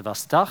først måtte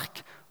være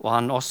sterk, og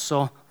han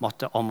også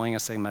måtte omringe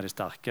seg med de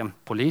sterke.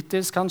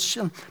 Politisk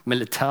kanskje,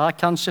 militær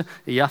kanskje,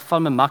 i hvert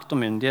fall med makt og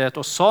myndighet.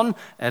 Og sånn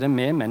er det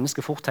vi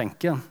mennesker fort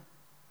tenker.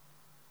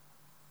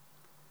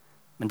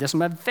 Men det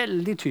som er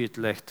veldig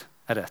tydelig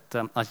er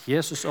dette, at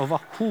Jesus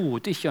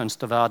overhodet ikke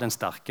ønsket å være den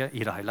sterke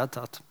i det hele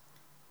tatt.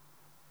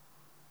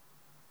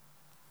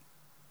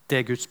 Det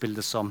er Guds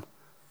bilde som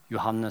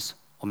Johannes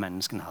og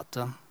menneskene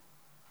hadde.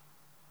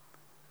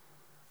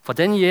 For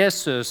den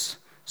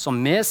Jesus som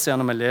vi ser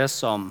når vi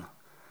leser om,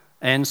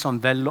 er en som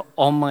velger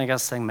å omringe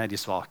seg med de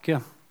svake.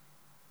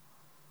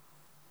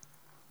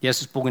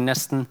 Jesus bruker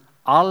nesten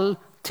all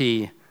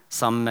tid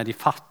sammen med de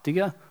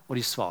fattige og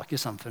de svake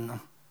i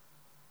samfunnet.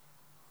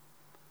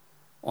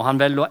 Og han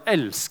velger å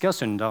elske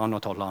synderne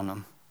og tollerne.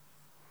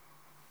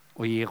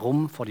 og gi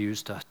rom for de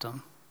ustøtte.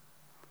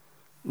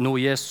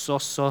 Noe Jesus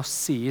også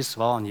sier i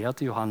svar han gir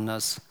til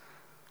Johannes.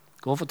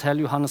 Gå og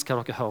fortell Johannes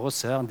hva dere hører og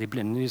ser. De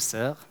blinde de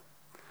ser.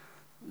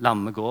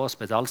 Lamme går,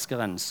 spedalske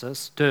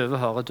renses. Døve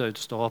hører,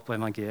 døde står opp, og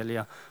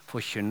evangeliet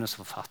forkynnes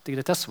for fattige.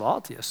 Dette er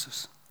svar til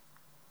Jesus.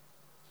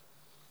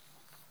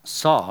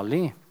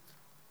 Salig,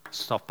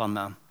 stopper han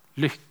med.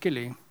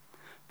 Lykkelig,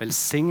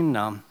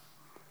 velsignet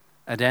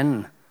er den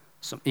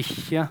som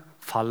ikke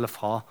faller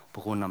fra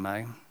på grunn av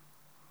meg.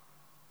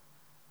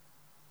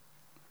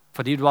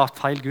 Fordi du har et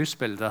feil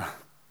gudsbilde.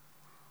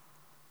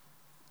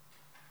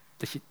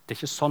 Det er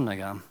ikke sånn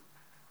jeg er.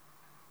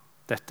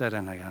 Dette er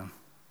den jeg er.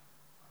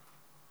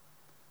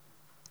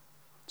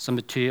 Som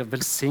betyr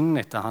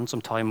velsignet er han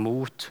som tar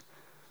imot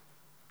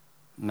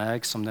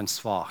meg som den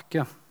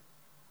svake.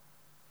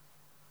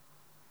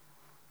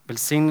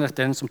 Velsignet er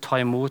den som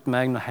tar imot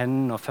meg når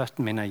hendene og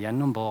føttene mine er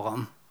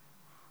gjennombåret.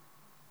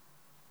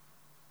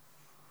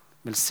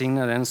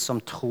 Velsignet er den som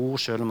tror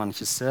selv om han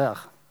ikke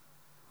ser.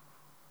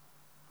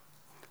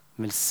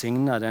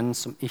 Velsignet er den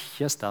som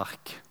ikke er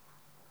sterk,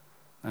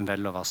 men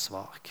vel å være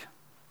svak.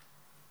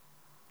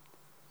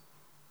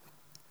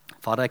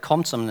 Fader, jeg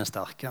kom som den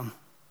sterke.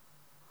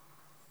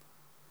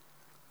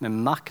 Med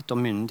makt og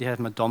myndighet,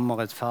 med dom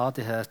og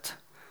rettferdighet,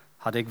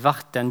 hadde jeg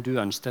vært den du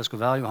ønsket jeg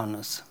skulle være,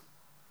 Johannes.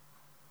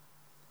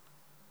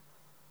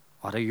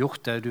 Og hadde jeg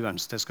gjort det du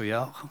ønsket jeg skulle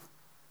gjøre,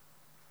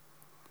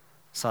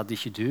 så hadde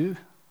ikke du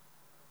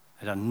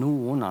eller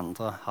noen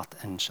andre hatt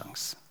en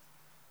sjanse.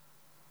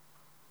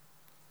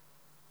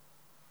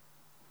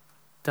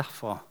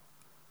 Derfor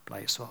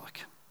ble jeg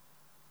svak.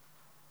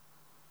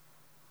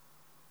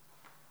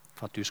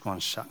 For at du skulle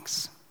ha en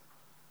sjanse.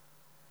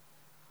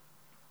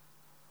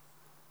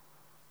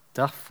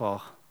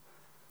 Derfor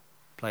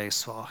ble jeg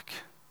svak.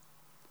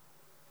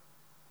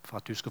 For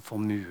at du skulle få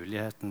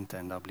muligheten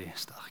til enda å bli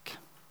sterk.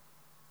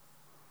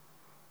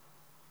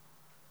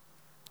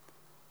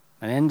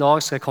 Men en dag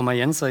skal jeg komme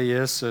igjen, sier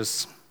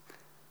Jesus,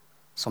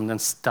 som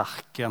den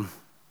sterke.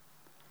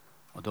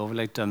 Og da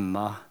vil jeg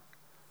dømme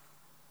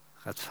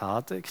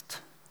rettferdig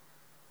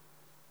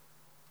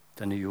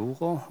denne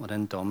jorda og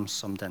den dom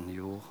som denne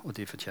jord og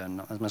de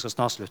fortjener. Vi skal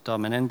snart slutte,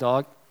 men en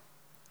dag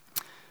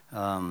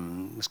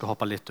vi skal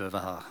hoppe litt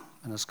over her.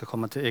 Men jeg skal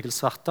komme til Egil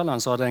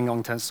Svartaland, så er det en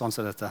gang til sånn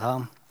som dette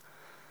her.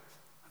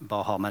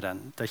 Bare ha med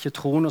den. Det er ikke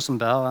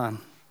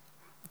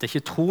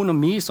troen og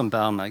mi som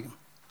bærer meg.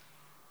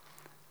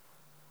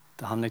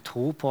 Det er han jeg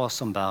tror på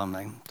som bærer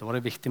meg. Da var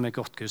det viktig med et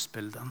godt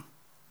gudsbilde.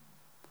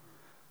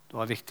 Da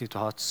var det viktig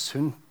å ha et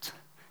sunt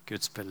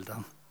gudsbilde.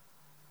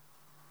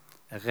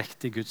 Et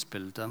riktig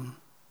gudsbilde.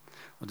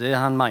 Og det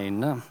han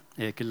mener,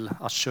 Egil,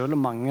 at selv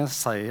om mange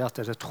sier at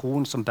det er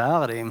troen som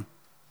bærer dem,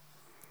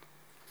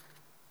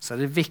 så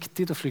er det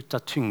viktig å flytte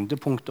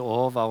tyngdepunktet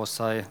over og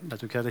si,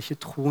 vet du hva, det er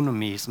ikke troen og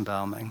mi som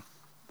bærer meg.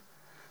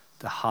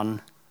 Det er han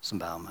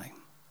som bærer meg.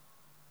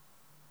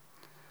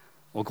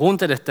 Og grunnen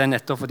til dette er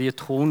nettopp fordi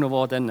troen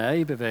vår den er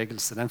i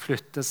bevegelse, den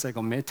flytter seg,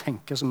 og vi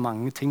tenker så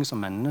mange ting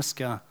som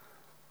mennesker,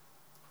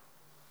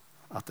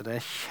 at det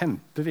er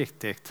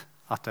kjempeviktig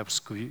at det er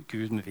på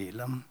Gud vi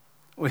hviler,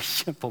 og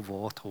ikke på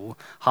vår tro.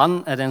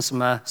 Han er den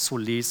som er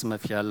solid som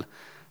et fjell.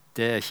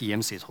 Det er ikke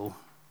Jims tro.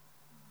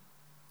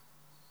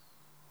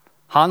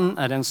 Han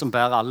er den som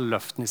bærer alle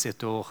løftene i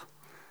sitt ord.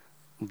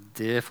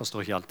 Det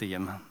forstår ikke alltid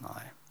Jim.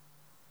 Nei.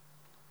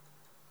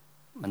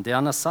 Men det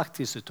han har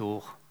sagt i sitt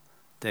ord,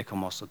 det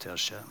kommer også til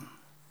å skje.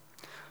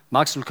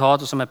 Max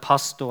Lucado, som er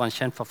pastor og en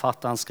kjent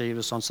forfatter, han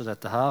skriver sånn som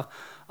dette her,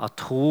 at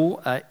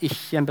tro er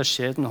ikke en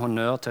beskjeden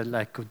honnør til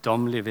et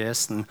guddommelig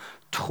vesen.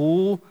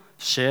 Tro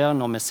skjer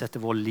når vi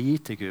setter vår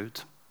lit til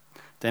Gud.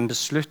 Det er en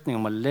beslutning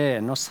om å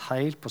lene oss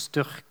helt på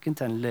styrken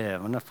til en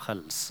levende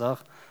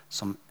frelser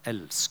som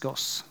elsker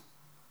oss.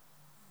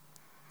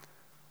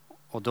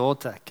 Og da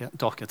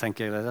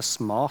tenker jeg det er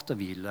smart å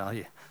hvile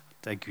i.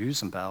 Det er Gud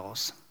som bærer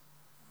oss.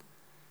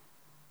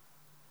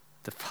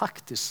 Det er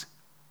faktisk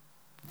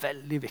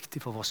veldig viktig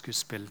for vårt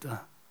gudsbilde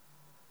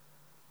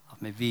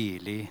at vi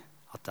hviler i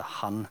at det er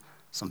han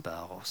som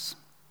bærer oss,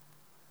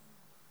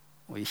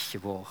 og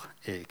ikke vår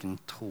egen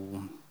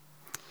tro.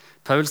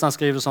 Paulus han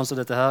skriver sånn som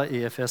dette her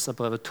i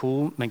Efeserbrevet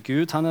 2. Men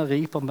Gud er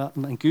rik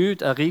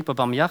på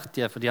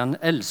barmhjertighet fordi han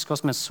elsker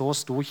oss med så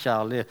stor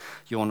kjærlighet.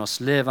 Gjorde oss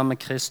leve med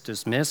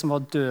Kristus, vi som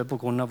var døde på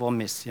grunn av vår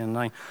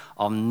misgjerning.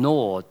 Av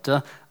nåde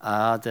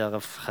er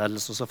dere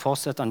frelst. Og så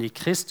fortsetter han. I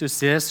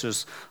Kristus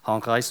Jesus har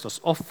han reist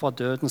oss opp fra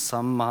døden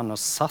sammen med han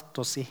og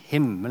satt oss i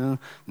himmelen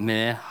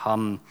med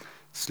ham.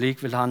 Slik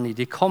vil han i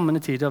de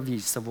kommende tider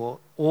vise hvor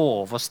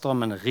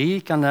overstrømmende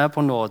rik han er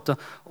på nåde,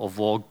 og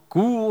hvor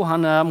god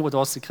han er mot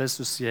oss i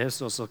Kristus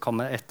Jesus. Så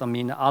kommer et av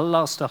mine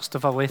aller største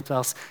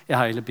favorittvers i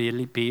hele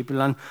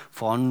Bibelen.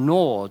 For av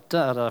nåde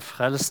er dere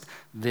frelst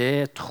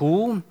ved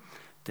tro.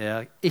 Det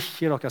er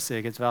ikke deres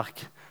eget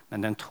verk,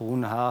 men den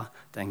troen her,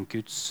 det er en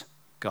Guds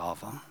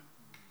gave.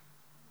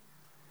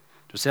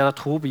 Du ser at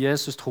tro på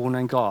Jesus, troen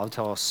er en gave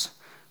til oss.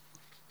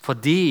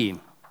 Fordi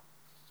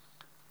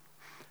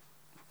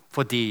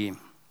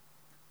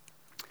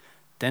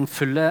den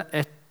fyller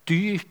et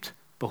dypt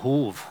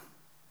behov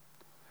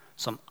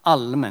som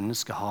alle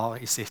mennesker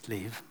har i sitt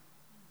liv.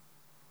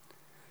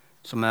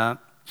 Som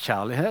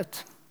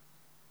kjærlighet,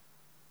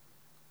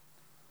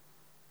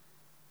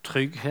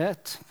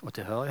 trygghet og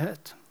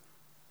tilhørighet.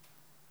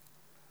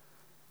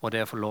 Og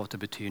det å få lov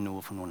til å bety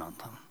noe for noen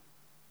andre.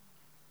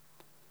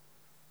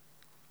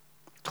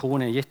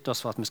 Troen gitt oss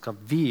for at vi skal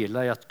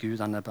hvile i at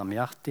Gud han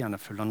barmhjertig, han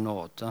full av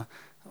nåde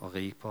og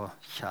rik på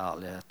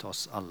kjærlighet til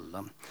oss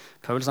alle.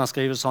 Paulus han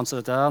skriver sånn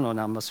som dette nå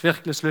nærmest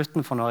virkelig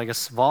slutten, for når jeg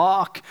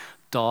svak,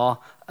 da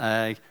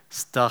jeg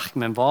sterk.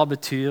 Men hva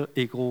betyr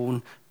i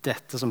grunnen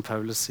dette som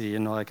Paulus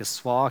sier, når jeg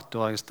svak,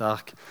 da jeg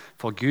sterk?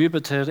 For Gud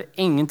betyr det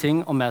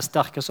ingenting om jeg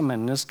sterke som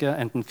menneske,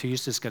 enten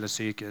fysisk eller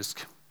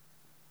psykisk.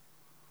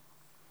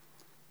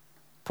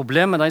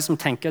 Problemet er de som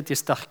tenker at de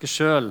sterke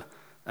selv,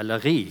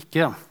 eller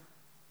rike,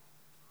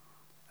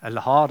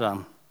 eller har det,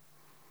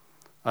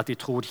 at de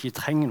tror de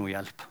ikke trenger noe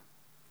hjelp.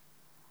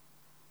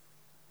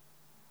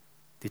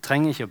 De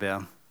trenger ikke å be.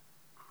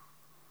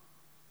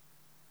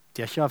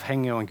 De ikke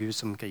avhengige av en Gud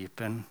som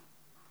griper inn.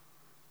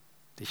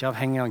 De ikke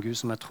avhengige av en Gud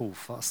som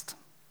trofast.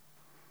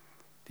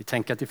 De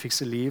tenker at de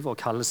fikser livet og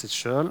kaller sitt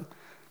selv.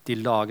 De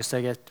lager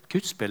seg et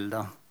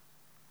gudsbilde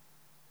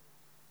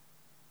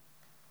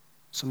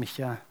som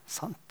ikke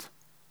sant.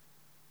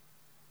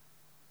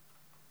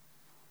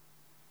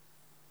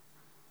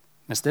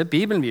 Mens det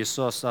Bibelen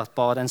viser oss at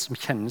bare den som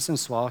kjenner sin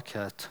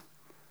svakhet,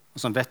 og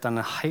som vet han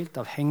helt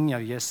avhengig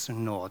av Jesu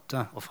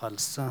nåde og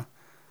frelse,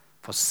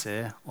 får se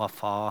og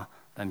erfare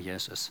hvem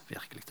Jesus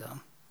virkelig er.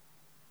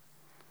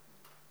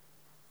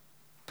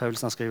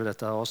 Paulus skriver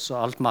dette også.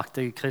 Alt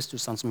makter i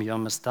Kristus, han som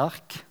gjør meg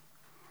sterk.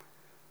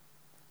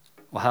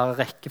 Og her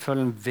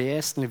rekkefølgen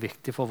vesentlig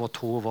viktig for vår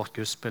tro og vårt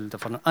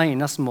gudsbilde. For den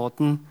eneste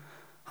måten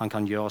han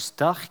kan gjøre oss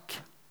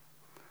sterk,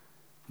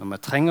 når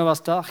vi trenger å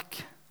være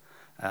sterk,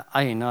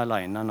 ene og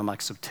alene når vi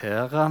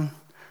aksepterer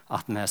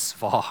at vi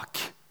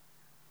svak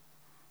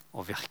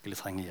og virkelig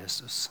trenger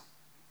Jesus.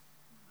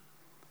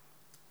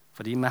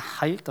 Fordi vi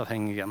helt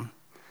avhengige,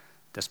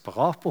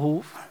 desperat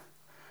behov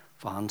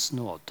for hans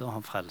nåde og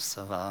hans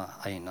frelse hver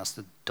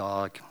eneste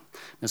dag.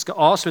 Vi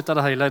skal avslutte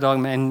det hele i dag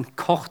med en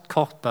kort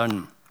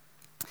bønn.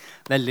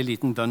 Veldig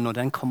liten bønn, og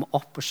den kommer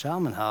opp på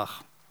skjermen her.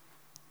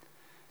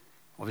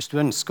 Og hvis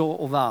du ønsker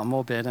å være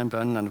med og be den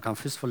bønnen, du kan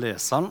først få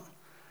lese den,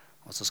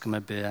 og så skal vi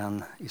be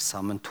den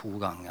sammen 2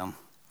 ganger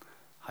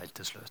helt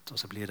til slutt. Og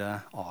så blir det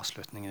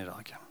avslutningen i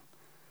dag.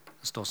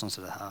 Det står sånn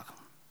som det her.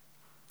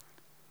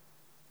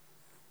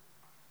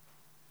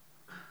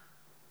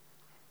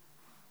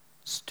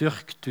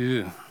 Styrk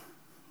du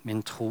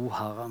min tro,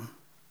 Herre,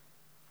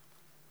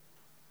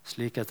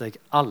 slik at jeg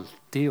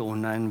alltid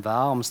under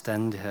enhver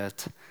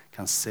omstendighet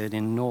kan se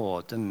din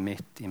nåde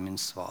midt i min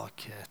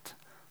svakhet.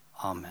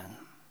 Amen.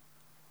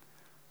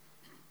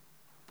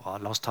 Bra,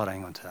 la oss ta det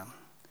en gang til.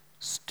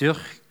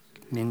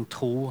 Styrk min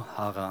tro,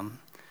 Herre,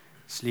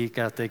 slik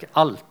at jeg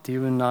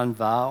alltid under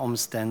enhver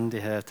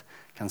omstendighet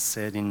kan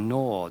se din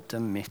nåde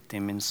midt i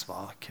min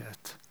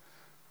svakhet.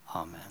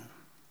 Amen.